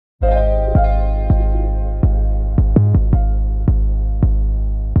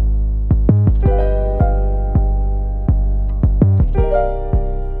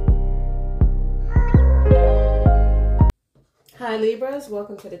Hi Libras,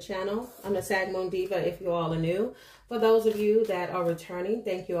 welcome to the channel. I'm the Sagmoondiva if you all are new. For those of you that are returning,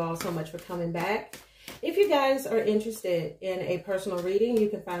 thank you all so much for coming back. If you guys are interested in a personal reading, you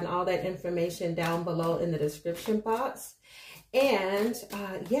can find all that information down below in the description box. And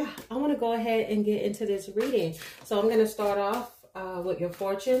yeah, I want to go ahead and get into this reading. So I'm going to start off with your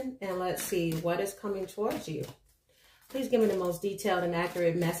fortune, and let's see what is coming towards you. Please give me the most detailed and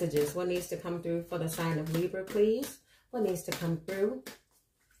accurate messages. What needs to come through for the sign of Libra, please? What needs to come through?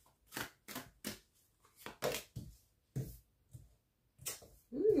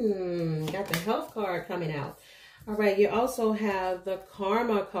 Got the health card coming out. All right, you also have the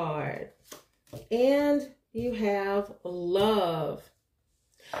karma card. And you have love.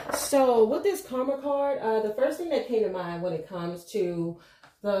 So with this karma card, the first thing that came to mind when it comes to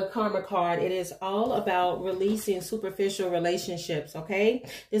the karma card, it is all about releasing superficial relationships, okay?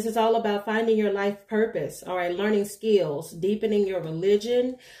 This is all about finding your life purpose, all right? Learning skills, deepening your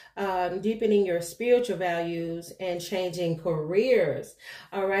religion, deepening your spiritual values, and changing careers,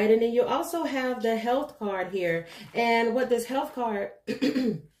 all right? And then you also have the health card here. And what this health card,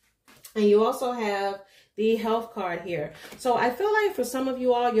 and you also have the health card here. So I feel like for some of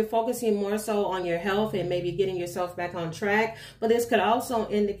you all, you're focusing more so on your health and maybe getting yourself back on track. But this could also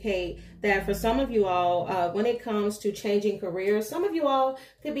indicate that for some of you all, when it comes to changing careers, some of you all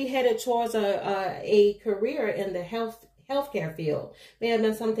could be headed towards a career in the healthcare field. May have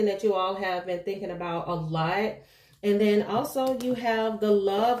been something that you all have been thinking about a lot. And then also you have the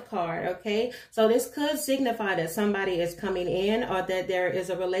love card, okay? So this could signify that somebody is coming in, or that there is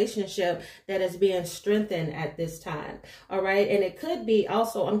a relationship that is being strengthened at this time, all right? And it could be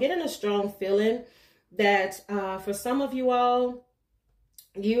also, I'm getting a strong feeling that for some of you all,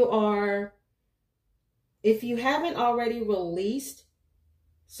 you are, if you haven't already released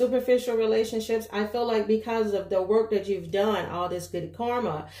superficial relationships, I feel like because of the work that you've done, all this good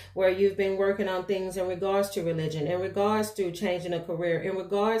karma, where you've been working on things in regards to religion, in regards to changing a career, in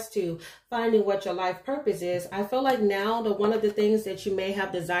regards to finding what your life purpose is, I feel like now one of the things that you may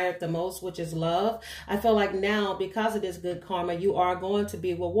have desired the most, which is love, I feel like now because of this good karma, you are going to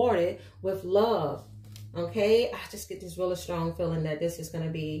be rewarded with love, okay? I just get this really strong feeling that this is going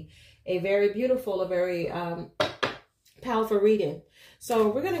to be a very beautiful, a very powerful reading. So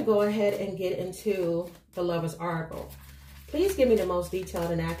we're going to go ahead and get into the Lover's Oracle. Please give me the most detailed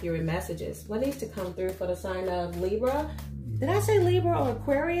and accurate messages. What needs to come through for the sign of Libra? Did I say Libra or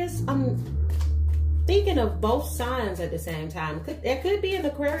Aquarius? I'm thinking of both signs at the same time. There could be an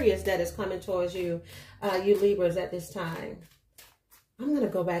Aquarius that is coming towards you, you Libras at this time. I'm going to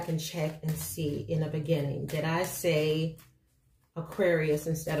go back and check and see in the beginning. Did I say Aquarius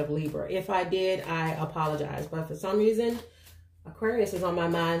instead of Libra? If I did, I apologize. But for some reason, Aquarius is on my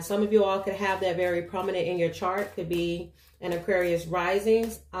mind. Some of you all could have that very prominent in your chart. Could be an Aquarius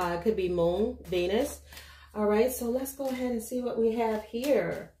rising. Could be Moon, Venus. All right, so let's go ahead and see what we have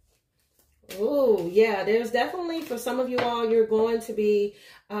here. Oh, yeah, there's definitely, for some of you all, you're going to be,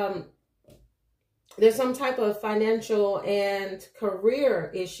 there's some type of financial and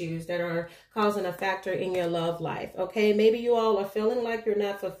career issues that are causing a factor in your love life, okay? Maybe you all are feeling like you're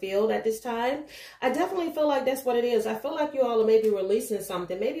not fulfilled at this time. I definitely feel like that's what it is. I feel like you all are maybe releasing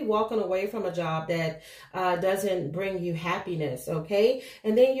something, maybe walking away from a job that doesn't bring you happiness, okay?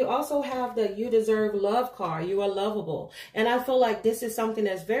 And then you also have the You Deserve Love card. You are lovable. And I feel like this is something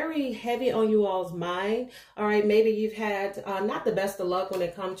that's very heavy on you all's mind, all right? Maybe you've had not the best of luck when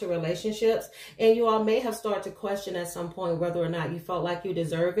it comes to relationships, and you all may have started to question at some point whether or not you felt like you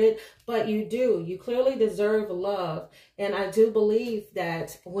deserve it, but you do. You clearly deserve love. And I do believe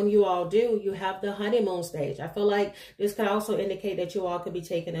that when you all do, you have the honeymoon stage. I feel like this could also indicate that you all could be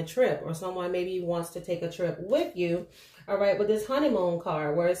taking a trip, or someone maybe wants to take a trip with you. All right, with this honeymoon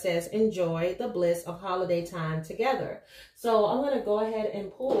card where it says, enjoy the bliss of holiday time together. So I'm going to go ahead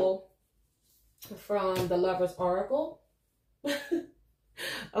and pull from the Lover's Oracle.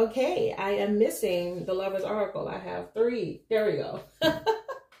 Okay, I am missing the Lover's Oracle. I have 3. There we go.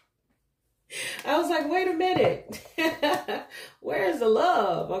 I was like, wait a minute. Where's the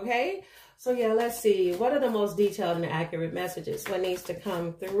love? Okay. So yeah, let's see. What are the most detailed and accurate messages? What needs to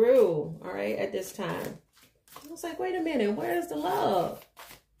come through? All right, at this time. I was like, wait a minute. Where's the love?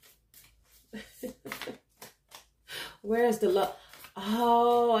 Where's the love?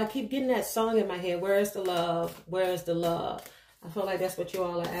 Oh, I keep getting that song in my head. Where's the love? Where's the love? I feel like that's what you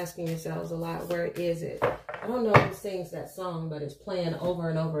all are asking yourselves a lot. Where is it? I don't know who sings that song, but it's playing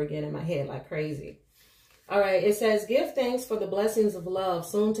over and over again in my head like crazy. All right, it says, give thanks for the blessings of love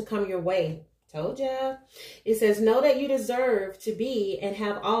soon to come your way. Told ya. It says, know that you deserve to be and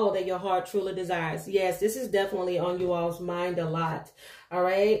have all that your heart truly desires. Yes, this is definitely on you all's mind a lot. All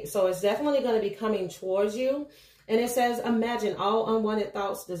right. So it's definitely going to be coming towards you. And it says, imagine all unwanted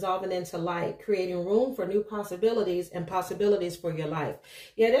thoughts dissolving into light, creating room for new possibilities and possibilities for your life.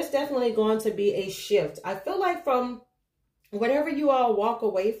 Yeah, there's definitely going to be a shift. I feel like from whatever you all walk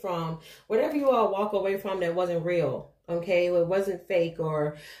away from that wasn't real. Okay, it wasn't fake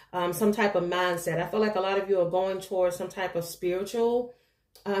or some type of mindset. I feel like a lot of you are going towards some type of spiritual.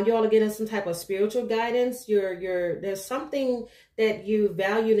 You all are getting some type of spiritual guidance. There's something that you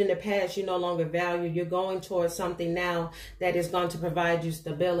valued in the past you no longer value. You're going towards something now that is going to provide you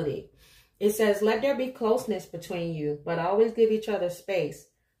stability. It says, let there be closeness between you, but always give each other space.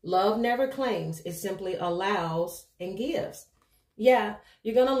 Love never claims. It simply allows and gives. Yeah,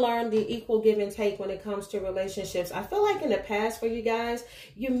 you're going to learn the equal give and take when it comes to relationships. I feel like in the past for you guys,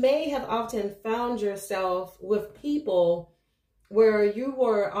 you may have often found yourself with people where you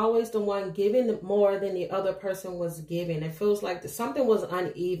were always the one giving more than the other person was giving. It feels like something was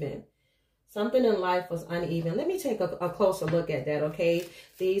uneven. Something in life was uneven. Let me take a closer look at that, okay?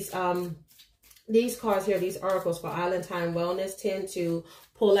 These cards here, these oracles for Island Time Wellness tend to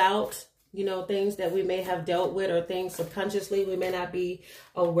pull out, you know, things that we may have dealt with or things subconsciously we may not be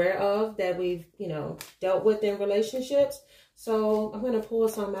aware of that we've, you know, dealt with in relationships. So I'm going to pull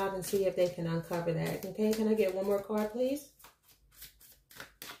some out and see if they can uncover that. Okay, can I get one more card, please?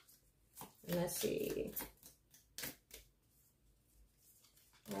 Let's see.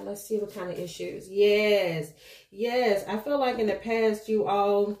 Well, let's see what kind of issues. Yes. I feel like in the past you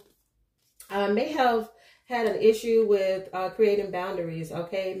all may have had an issue with creating boundaries,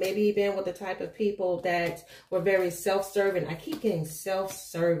 okay? Maybe even with the type of people that were very self-serving. I keep getting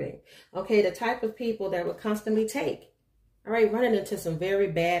self-serving, okay? The type of people that would constantly take. All right, running into some very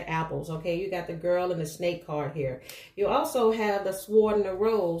bad apples, okay? You got the girl and the snake card here. You also have the sword and the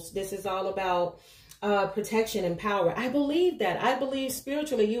rose. This is all about protection and power. I believe that. I believe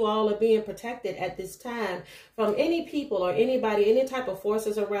spiritually you all are being protected at this time from any people or anybody, any type of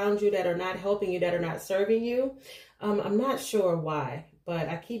forces around you that are not helping you, that are not serving you. I'm not sure why, but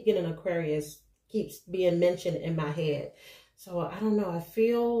I keep getting Aquarius, keeps being mentioned in my head. So I don't know. I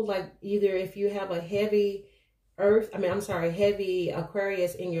feel like either if you have a heavy heavy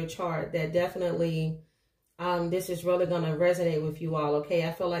Aquarius in your chart, that definitely this is really going to resonate with you all, okay?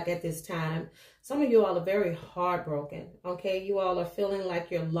 I feel like at this time, some of you all are very heartbroken, okay? You all are feeling like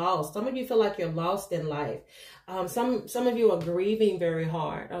you're lost. Some of you feel like you're lost in life. Some of you are grieving very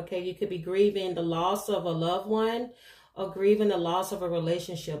hard, okay? You could be grieving the loss of a loved one or grieving the loss of a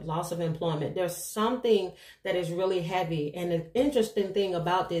relationship, loss of employment. There's something that is really heavy. And the interesting thing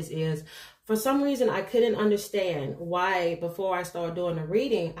about this is, for some reason, I couldn't understand why before I started doing the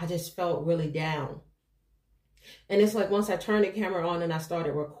reading, I just felt really down. And it's like once I turned the camera on and I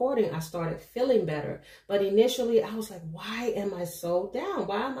started recording, I started feeling better. But initially, I was like, why am I so down?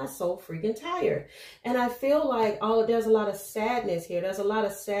 Why am I so freaking tired? And I feel like there's a lot of sadness here. There's a lot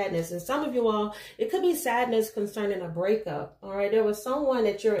of sadness. And some of you all, it could be sadness concerning a breakup. All right. There was someone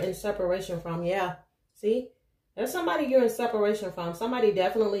that you're in separation from. Yeah. See? There's somebody you're in separation from. Somebody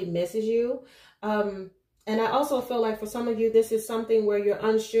definitely misses you. And I also feel like for some of you, this is something where you're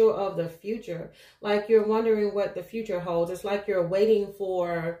unsure of the future. Like you're wondering what the future holds. It's like you're waiting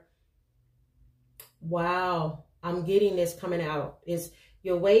for, wow, I'm getting this coming out.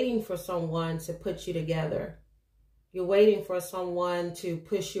 You're waiting for someone to put you together. You're waiting for someone to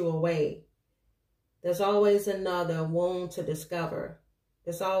push you away. There's always another wound to discover.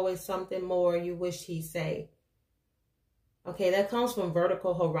 There's always something more you wish he'd say. Okay, that comes from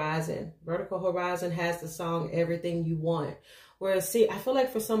Vertical Horizon. Vertical Horizon has the song Everything You Want. Whereas, see, I feel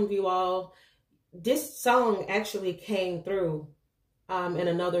like for some of you all, this song actually came through in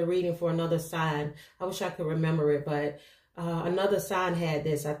another reading for another sign. I wish I could remember it, but another sign had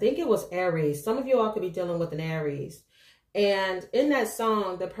this. I think it was Aries. Some of you all could be dealing with an Aries. And in that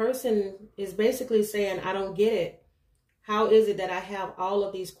song, the person is basically saying, I don't get it. How is it that I have all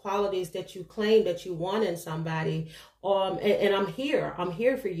of these qualities that you claim that you want in somebody? And I'm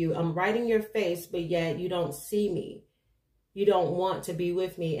here for you. I'm right in your face, but yet you don't see me. You don't want to be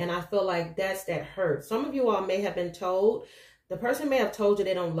with me. And I feel like that's that hurt. Some of you all may have been told, the person may have told you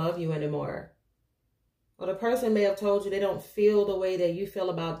they don't love you anymore. Or the person may have told you they don't feel the way that you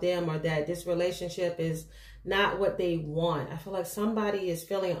feel about them, or that this relationship is not what they want. I feel like somebody is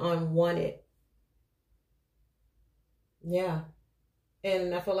feeling unwanted. Yeah.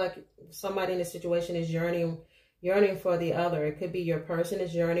 And I feel like somebody in this situation is yearning for the other. It could be your person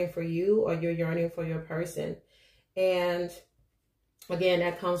is yearning for you, or you're yearning for your person. And Again,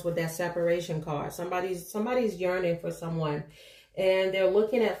 that comes with that separation card. Somebody's yearning for someone, and they're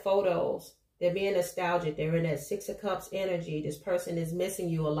looking at photos. They're being nostalgic. They're in that Six of Cups energy. This person is missing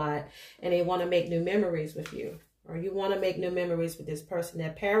you a lot, and they want to make new memories with you. Or you want to make new memories with this person.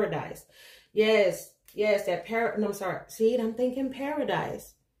 That paradise. Yes, that I'm sorry. See, I'm thinking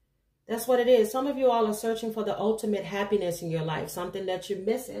paradise. That's what it is. Some of you all are searching for the ultimate happiness in your life. Something that you're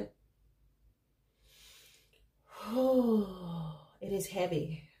missing. Oh, it is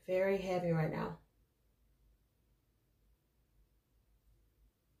heavy. Very heavy right now.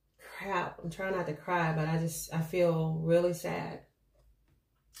 Crap. I'm trying not to cry, but I feel really sad.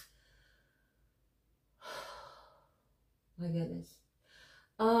 My goodness.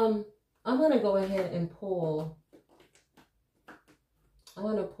 I'm going to go ahead and pull. I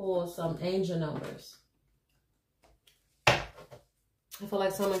want to pull some angel numbers. I feel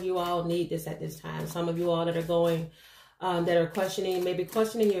like some of you all need this at this time. Some of you all that are going, that are questioning, maybe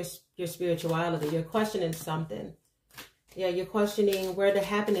questioning your spirituality. You're questioning something. Yeah, you're questioning where the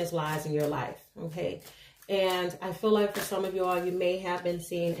happiness lies in your life. Okay. And I feel like for some of you all, you may have been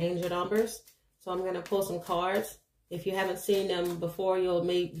seeing angel numbers. So I'm going to pull some cards. If you haven't seen them before, you're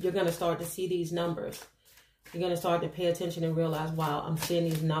going to start to see these numbers. You're going to start to pay attention and realize, wow, I'm seeing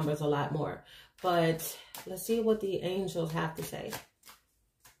these numbers a lot more. But let's see what the angels have to say.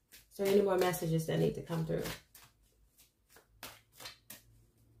 Is there any more messages that need to come through?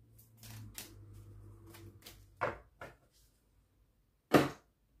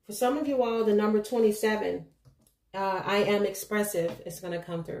 For some of you all, the number 27, I am expressive, is going to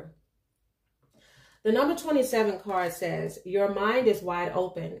come through. The number 27 card says, your mind is wide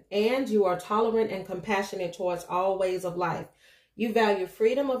open and you are tolerant and compassionate towards all ways of life. You value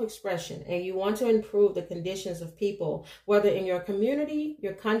freedom of expression and you want to improve the conditions of people, whether in your community,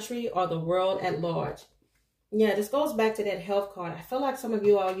 your country, or the world at large. Yeah, this goes back to that health card. I feel like some of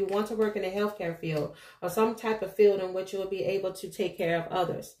you all, you want to work in the healthcare field or some type of field in which you will be able to take care of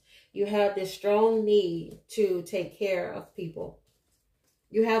others. You have this strong need to take care of people.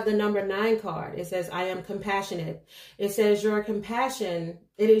 You have the number 9 card. It says, I am compassionate. It says your compassion,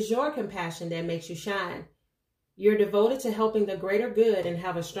 it is your compassion that makes you shine. You're devoted to helping the greater good and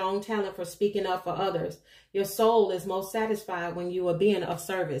have a strong talent for speaking up for others. Your soul is most satisfied when you are being of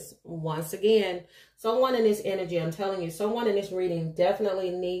service. Once again, someone in this energy, I'm telling you, someone in this reading definitely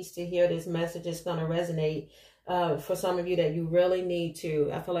needs to hear this message. It's going to resonate. For some of you that you really need to.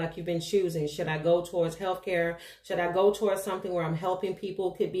 I feel like you've been choosing. Should I go towards healthcare? Should I go towards something where I'm helping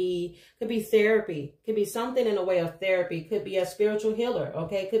people? Could be therapy. Could be something in a way of therapy. Could be a spiritual healer.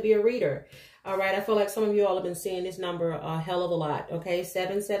 Okay. Could be a reader. All right. I feel like some of you all have been seeing this number a hell of a lot. Okay.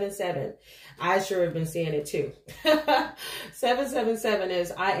 777. I sure have been seeing it too. 777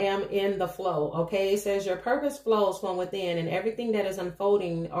 is I am in the flow. Okay. It says your purpose flows from within and everything that is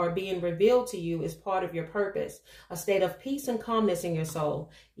unfolding or being revealed to you is part of your purpose. A state of peace and calmness in your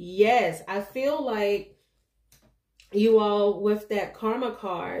soul. Yes. I feel like you all with that karma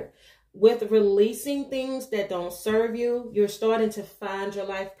card, with releasing things that don't serve you, you're starting to find your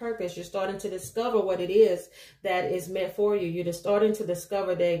life purpose. You're starting to discover what it is that is meant for you. You're just starting to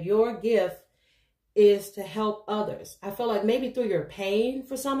discover that your gift is to help others. I feel like maybe through your pain,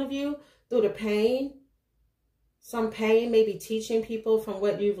 for some of you, through the pain, some pain, maybe teaching people from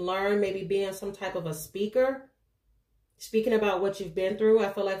what you've learned, maybe being some type of a speaker, speaking about what you've been through.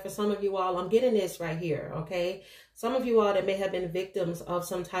 I feel like for some of you all, I'm getting this right here, okay? Some of you all that may have been victims of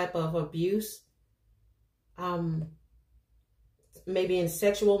some type of abuse, maybe in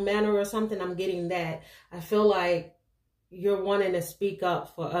sexual manner or something, I'm getting that. I feel like you're wanting to speak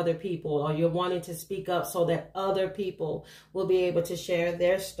up for other people, or you're wanting to speak up so that other people will be able to share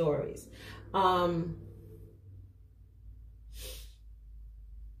their stories.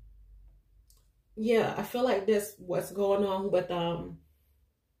 Yeah, I feel like that's what's going on with,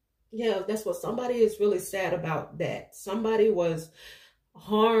 yeah, that's what somebody is really sad about, that somebody was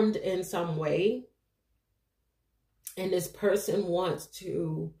harmed in some way. And this person wants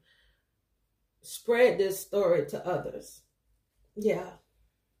to spread this story to others. Yeah.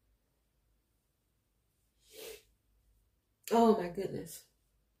 Oh my goodness.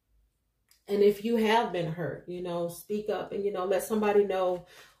 And if you have been hurt, you know, speak up and, you know, let somebody know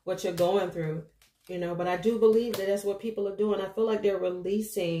what you're going through. You know, but I do believe that that's what people are doing. I feel like they're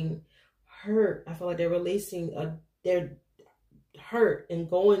releasing hurt. I feel like they're releasing their hurt and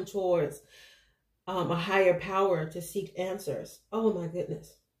going towards a higher power to seek answers. Oh my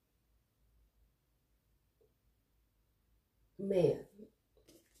goodness. Man.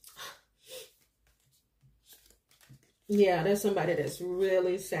 Yeah, there's somebody that's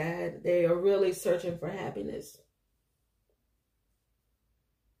really sad. They are really searching for happiness.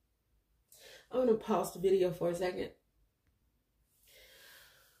 I'm going to pause the video for a second.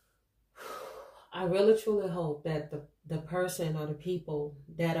 I really truly hope that the person or the people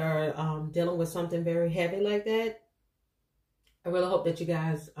that are dealing with something very heavy like that, I really hope that you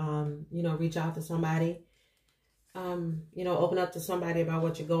guys, you know, reach out to somebody, you know, open up to somebody about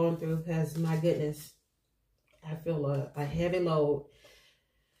what you're going through, because my goodness, I feel a heavy load.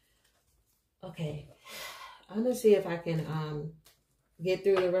 Okay, I'm going to see if I can get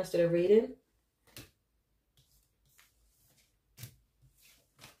through the rest of the reading.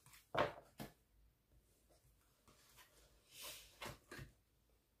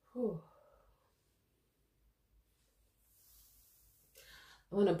 Whew.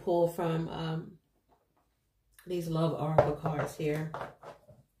 I'm going to pull from these love oracle cards here.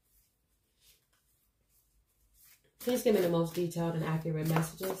 Please give me the most detailed and accurate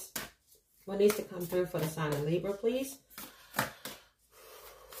messages. What needs to come through for the sign of Libra, please?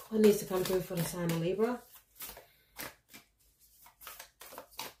 What needs to come through for the sign of Libra?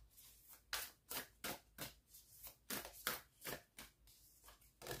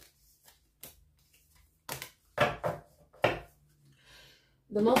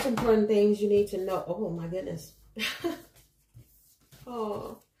 The most important things you need to know. Oh, my goodness.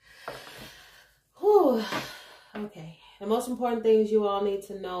 Oh. Whew. Okay. The most important things you all need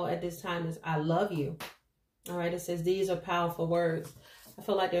to know at this time is I love you. All right. It says these are powerful words. I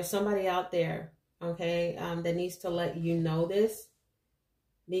feel like there's somebody out there, okay, that needs to let you know this.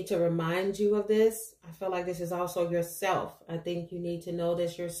 Need to remind you of this. I feel like this is also yourself. I think you need to know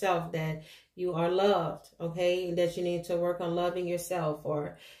this yourself, that you are loved, okay, and that you need to work on loving yourself.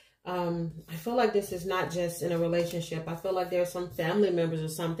 Or I feel like this is not just in a relationship. I feel like there's some family members or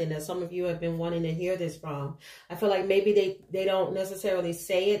something that some of you have been wanting to hear this from. I feel like maybe they don't necessarily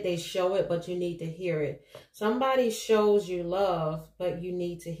say it, they show it, but you need to hear it. Somebody shows you love, but you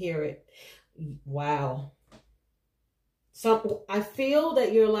need to hear it. Wow. So I feel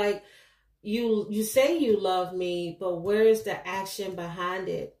that you're like, you say you love me, but where's the action behind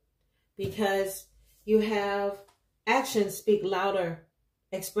it? Because you have actions speak louder.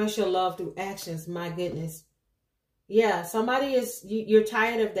 Express your love through actions. My goodness. Yeah, somebody is, you're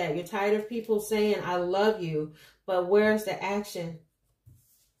tired of that. You're tired of people saying, I love you, but where's the action?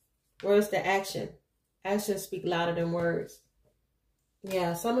 Where's the action? Actions speak louder than words.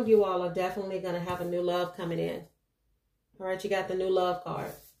 Yeah, some of you all are definitely going to have a new love coming in. All right, you got the new love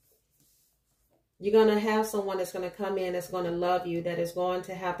card. You're going to have someone that's going to come in that's going to love you, that is going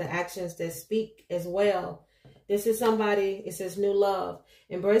to have the actions that speak as well. This is somebody, it says new love.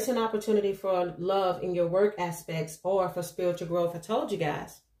 Embrace an opportunity for love in your work aspects or for spiritual growth. I told you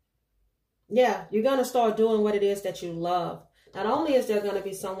guys. Yeah, you're going to start doing what it is that you love. Not only is there going to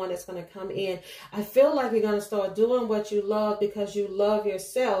be someone that's going to come in, I feel like you're going to start doing what you love because you love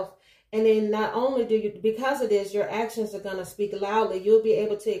yourself. And then not only do you, because of this, your actions are going to speak loudly. You'll be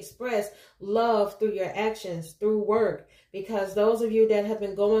able to express love through your actions, through work. Because those of you that have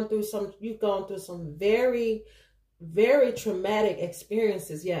been going through you've gone through some very, very traumatic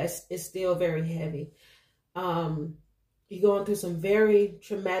experiences. Yeah, it's still very heavy. You're going through some very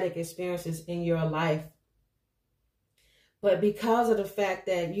traumatic experiences in your life. But because of the fact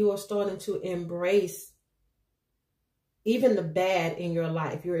that you are starting to embrace even the bad in your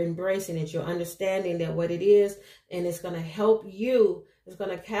life, you're embracing it, you're understanding that what it is, and it's going to help you, it's going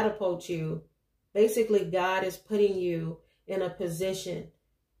to catapult you. Basically, God is putting you in a position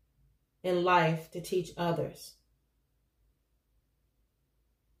in life to teach others.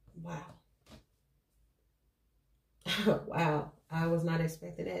 Wow. Wow. I was not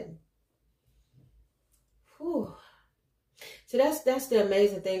expecting that. Whew. So that's the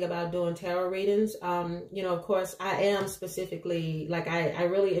amazing thing about doing tarot readings. You know, of course, I am specifically, like, I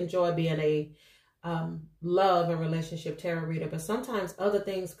really enjoy being a love and relationship tarot reader. But sometimes other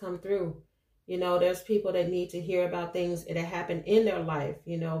things come through. You know, there's people that need to hear about things that happened in their life,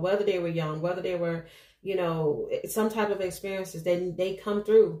 you know, whether they were young, whether they were, you know, some type of experiences, they come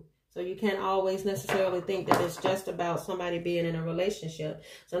through. So you can't always necessarily think that it's just about somebody being in a relationship.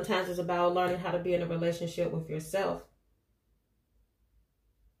 Sometimes it's about learning how to be in a relationship with yourself.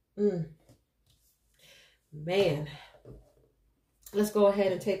 Man, let's go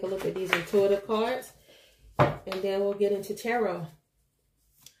ahead and take a look at these intuitive cards, and then we'll get into tarot.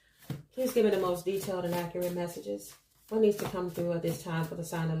 Please give me the most detailed and accurate messages. What needs to come through at this time for the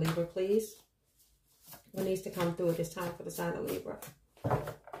sign of Libra, please? What needs to come through at this time for the sign of Libra?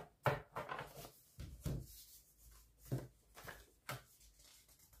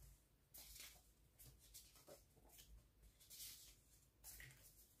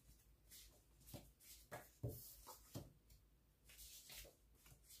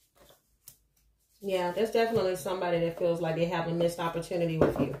 Yeah, there's definitely somebody that feels like they have a missed opportunity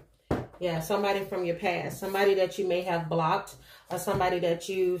with you. Yeah, somebody from your past, somebody that you may have blocked, or somebody that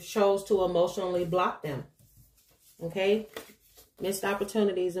you chose to emotionally block them. Okay? Missed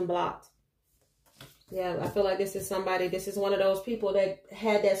opportunities and blocked. Yeah, I feel like this is somebody, this is one of those people that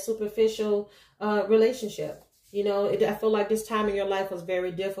had that superficial relationship. You know, I feel like this time in your life was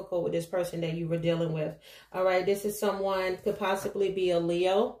very difficult with this person that you were dealing with. All right, this is someone, could possibly be a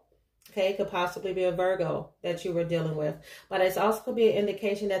Leo. Okay, could possibly be a Virgo that you were dealing with. But it's also could be an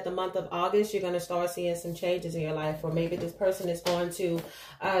indication that the month of August, you're going to start seeing some changes in your life. Or maybe this person is going to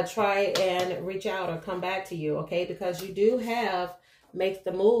try and reach out or come back to you. Okay, because you do have make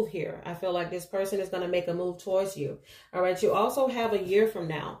the move here. I feel like this person is going to make a move towards you. All right, you also have a year from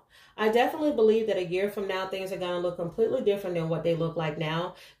now. I definitely believe that a year from now, things are going to look completely different than what they look like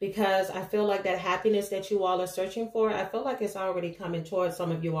now, because I feel like that happiness that you all are searching for, I feel like it's already coming towards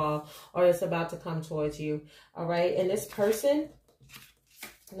some of you all, or it's about to come towards you. All right. And this person,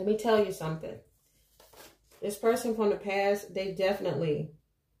 let me tell you something. This person from the past, they definitely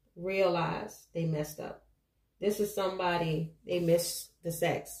realize they messed up. This is somebody, they miss the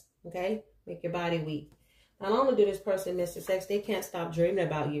sex. Okay. Make your body weak. Not only do this person miss the sex, they can't stop dreaming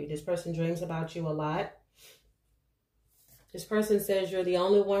about you. This person dreams about you a lot. This person says you're the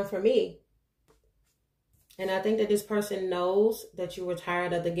only one for me. And I think that this person knows that you were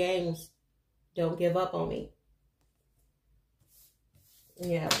tired of the games. Don't give up on me.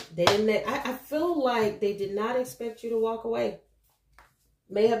 Yeah, they didn't. I feel like they did not expect you to walk away.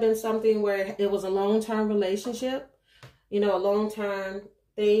 May have been something where it was a long-term relationship. You know, a long-term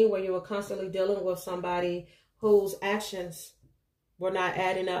thing where you were constantly dealing with somebody whose actions were not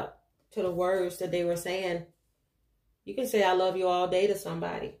adding up to the words that they were saying. You can say I love you all day to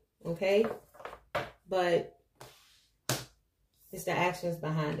somebody, okay? But it's the actions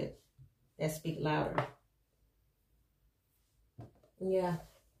behind it that speak louder. Yeah,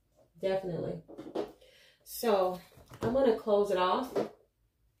 definitely. So I'm going to close it off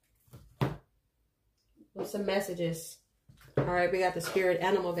with some messages. All right, we got the spirit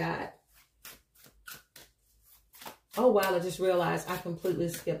animal guide. Oh, wow, I just realized I completely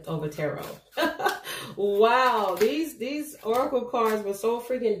skipped over tarot. Wow, these oracle cards were so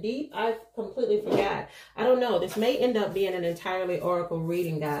freaking deep, I completely forgot. I don't know. This may end up being an entirely oracle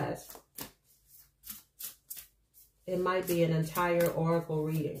reading, guys. It might be an entire oracle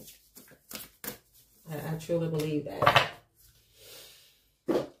reading. I truly believe that.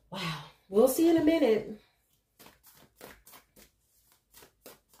 Wow. We'll see in a minute.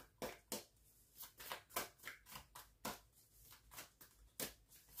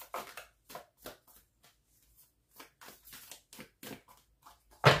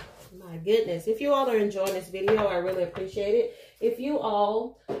 My goodness. If you all are enjoying this video, I really appreciate it. If you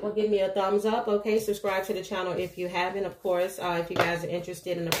all will give me a thumbs up, okay, subscribe to the channel if you haven't. Of course, if you guys are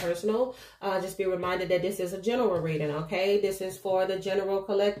interested in the personal, just be reminded that this is a general reading, okay? This is for the general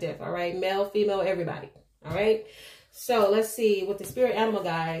collective, all right? Male, female, everybody, all right? So let's see, with the spirit animal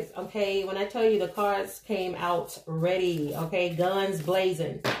guides, okay, when I tell you the cards came out ready, okay, guns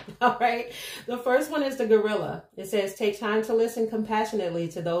blazing, all right? The first one is the gorilla. It says, take time to listen compassionately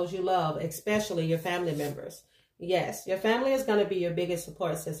to those you love, especially your family members. Yes, your family is going to be your biggest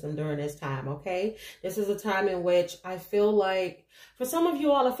support system during this time, okay? This is a time in which I feel like, for some of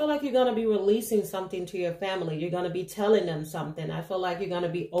you all, I feel like you're going to be releasing something to your family. You're going to be telling them something. I feel like you're going to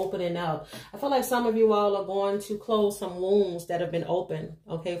be opening up. I feel like some of you all are going to close some wounds that have been open,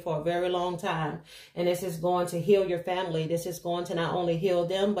 okay, for a very long time. And this is going to heal your family. This is going to not only heal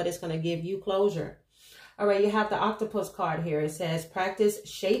them, but it's going to give you closure. All right, you have the octopus card here. It says, practice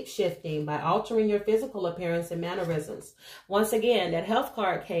shape-shifting by altering your physical appearance and mannerisms. Once again, that health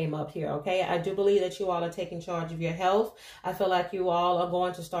card came up here, okay? I do believe that you all are taking charge of your health. I feel like you all are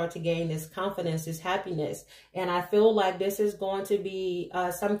going to start to gain this confidence, this happiness. And I feel like this is going to be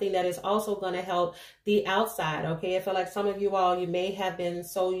something that is also going to help the outside, okay? I feel like some of you all, you may have been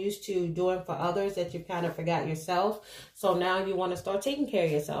so used to doing for others that you kind of forgot yourself. So now you want to start taking care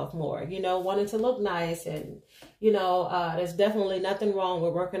of yourself more, you know, wanting to look nice. And, you know, there's definitely nothing wrong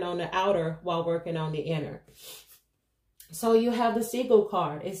with working on the outer while working on the inner. So you have the Seagull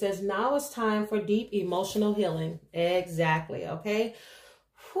card. It says, now it's time for deep emotional healing. Exactly, okay?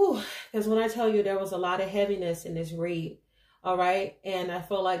 Because when I tell you there was a lot of heaviness in this read, all right? And I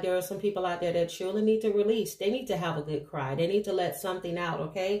feel like there are some people out there that truly need to release. They need to have a good cry. They need to let something out,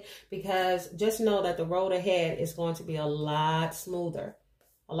 okay? Because just know that the road ahead is going to be a lot smoother,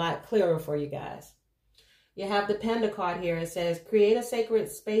 a lot clearer for you guys. You have the Panda card here. It says, create a sacred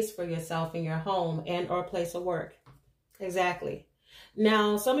space for yourself in your home and or place of work. Exactly.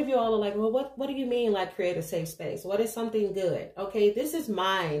 Now, some of you all are like, well, what do you mean like create a safe space? What is something good? Okay, this is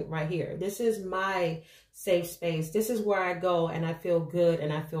mine right here. This is my safe space. This is where I go and I feel good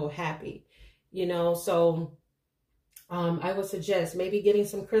and I feel happy, you know. So I would suggest maybe getting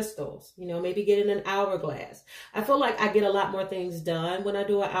some crystals, you know, maybe getting an hourglass. I feel like I get a lot more things done when I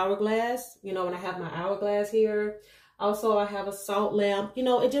do an hourglass, you know, when I have my hourglass here. Also, I have a salt lamp. You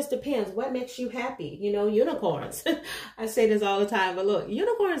know, it just depends. What makes you happy? You know, unicorns. I say this all the time, but look,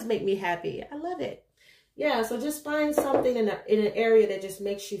 unicorns make me happy. I love it. Yeah, so just find something in an area that just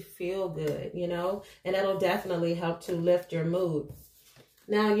makes you feel good, you know, and that'll definitely help to lift your mood.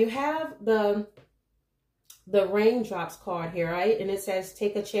 Now, you have the raindrops card here, right? And it says,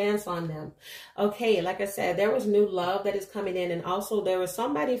 take a chance on them. Okay, like I said, there was new love that is coming in. And also there was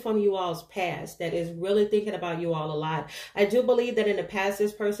somebody from you all's past that is really thinking about you all a lot. I do believe that in the past,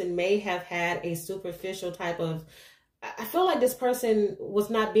 this person may have had a superficial type of, I feel like this person was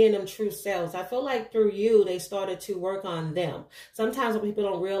not being them true selves. I feel like through you, they started to work on them. Sometimes what people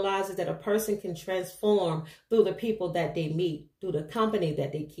don't realize is that a person can transform through the people that they meet, through the company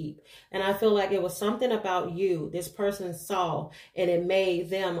that they keep. And I feel like it was something about you this person saw, and it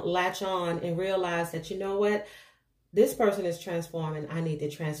made them latch on and realize that, you know what? This person is transforming. I need to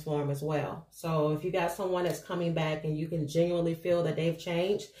transform as well. So if you got someone that's coming back and you can genuinely feel that they've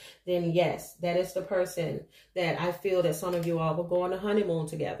changed, then yes, that is the person that I feel that some of you all will go on a honeymoon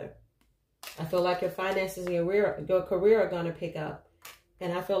together. I feel like your finances and your career are going to pick up.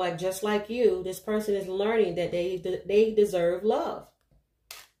 And I feel like just like you, this person is learning that they deserve love.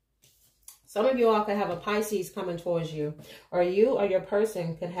 Some of you all could have a Pisces coming towards you, or you or your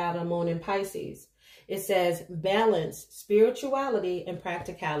person could have a moon in Pisces. It says balance spirituality and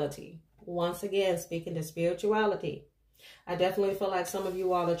practicality. Once again, speaking to spirituality. I definitely feel like some of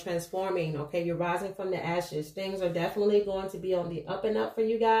you all are transforming. Okay, you're rising from the ashes. Things are definitely going to be on the up and up for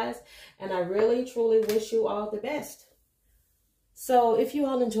you guys. And I really, truly wish you all the best. So if you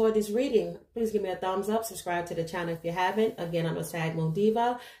all enjoyed this reading, please give me a thumbs up. Subscribe to the channel if you haven't. Again, I'm a Sag Moon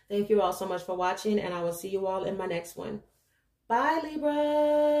Diva. Thank you all so much for watching. And I will see you all in my next one. Bye,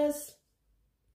 Libras.